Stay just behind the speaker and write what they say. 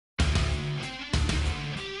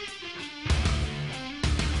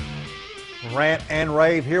Rant and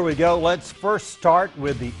Rave. Here we go. Let's first start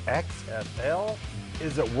with the XFL.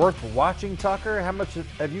 Is it worth watching, Tucker? How much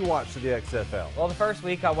have you watched of the XFL? Well, the first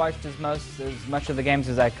week I watched as much of the games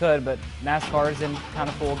as I could, but NASCAR is in kind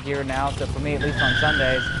of full gear now, so for me, at least on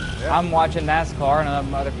Sundays, I'm watching NASCAR,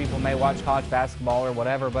 and other people may watch college basketball or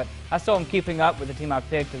whatever, but I still am keeping up with the team I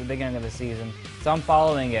picked at the beginning of the season, so I'm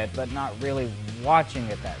following it, but not really watching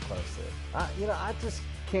it that closely. I just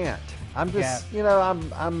can't. I'm just,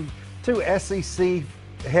 I'm too SEC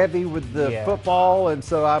heavy with the football, and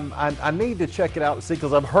so I need to check it out and see,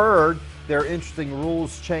 because I've heard there are interesting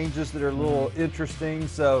rules changes that are a little interesting,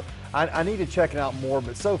 so I need to check it out more,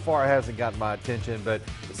 but so far it hasn't gotten my attention. But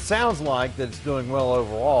it sounds like that it's doing well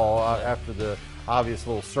overall after the obvious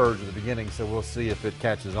little surge at the beginning, so we'll see if it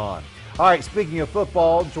catches on. All right, speaking of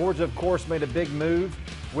football, Georgia, of course, made a big move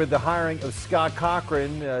with the hiring of Scott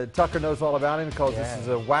Cochran. Tucker knows all about him because this is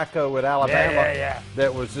a wacko at Alabama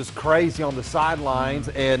that was just crazy on the sidelines.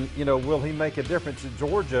 And, will he make a difference in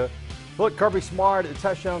Georgia? Look, Kirby Smart at the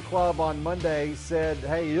Touchdown Club on Monday said,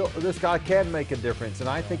 hey, this guy can make a difference. And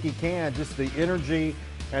I think he can. Just the energy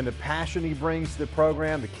and the passion he brings to the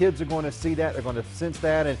program. The kids are going to see that. They're going to sense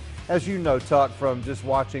that. And as you know, Tuck, from just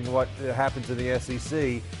watching what happens in the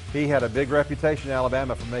SEC, he had a big reputation in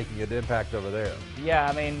Alabama for making an impact over there. Yeah,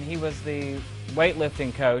 I mean, he was the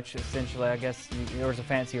weightlifting coach, essentially. I guess yours a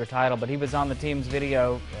fancier title, but he was on the team's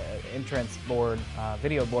video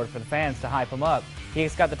video board for the fans to hype him up.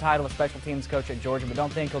 He's got the title of special teams coach at Georgia, but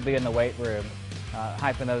don't think he'll be in the weight room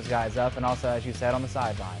hyping those guys up, and also, as you said, on the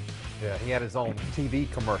sideline. Yeah, he had his own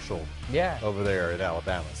TV commercial over there at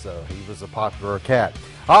Alabama, so he was a popular cat.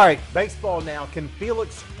 All right, baseball now. Can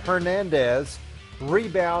Felix Hernandez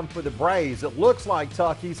rebound for the Braves? It looks like,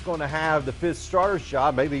 Tuck, he's going to have the 5th starter's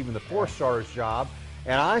job, maybe even the 4th starter's job.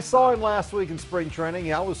 And I saw him last week in spring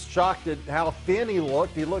training. I was shocked at how thin he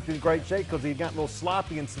looked. He looked in great shape because he got a little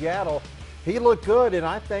sloppy in Seattle. He looked good, and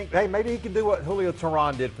I think, hey, maybe he can do what Julio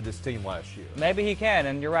Teheran did for this team last year. Maybe he can,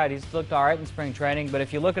 and you're right. He's looked all right in spring training, but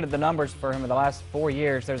if you look at the numbers for him in the last 4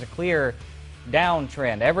 years, there's a clear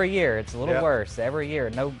downtrend. Every year, it's a little worse. Every year,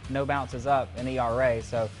 no bounces up in ERA.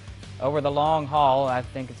 So over the long haul, I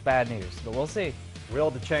think it's bad news, but we'll see. Will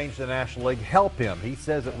the change to the National League help him? He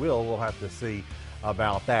says it will. We'll have to see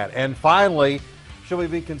about that. And finally, should we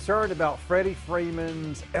be concerned about Freddie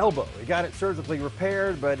Freeman's elbow? He got it surgically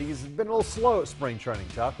repaired, but he's been a little slow at spring training,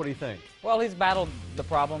 Chuck. What do you think? Well, he's battled the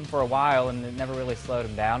problem for a while, and it never really slowed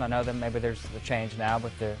him down. I know that maybe there's the change now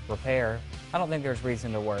with the repair. I don't think there's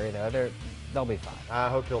reason to worry, though. They'll be fine. I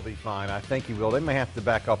hope he'll be fine. I think he will. They may have to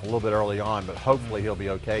back up a little bit early on, but hopefully he'll be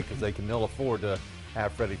okay, because they can ill afford to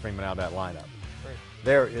have Freddie Freeman out of that lineup.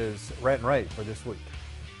 There is Rant and Rave for this week.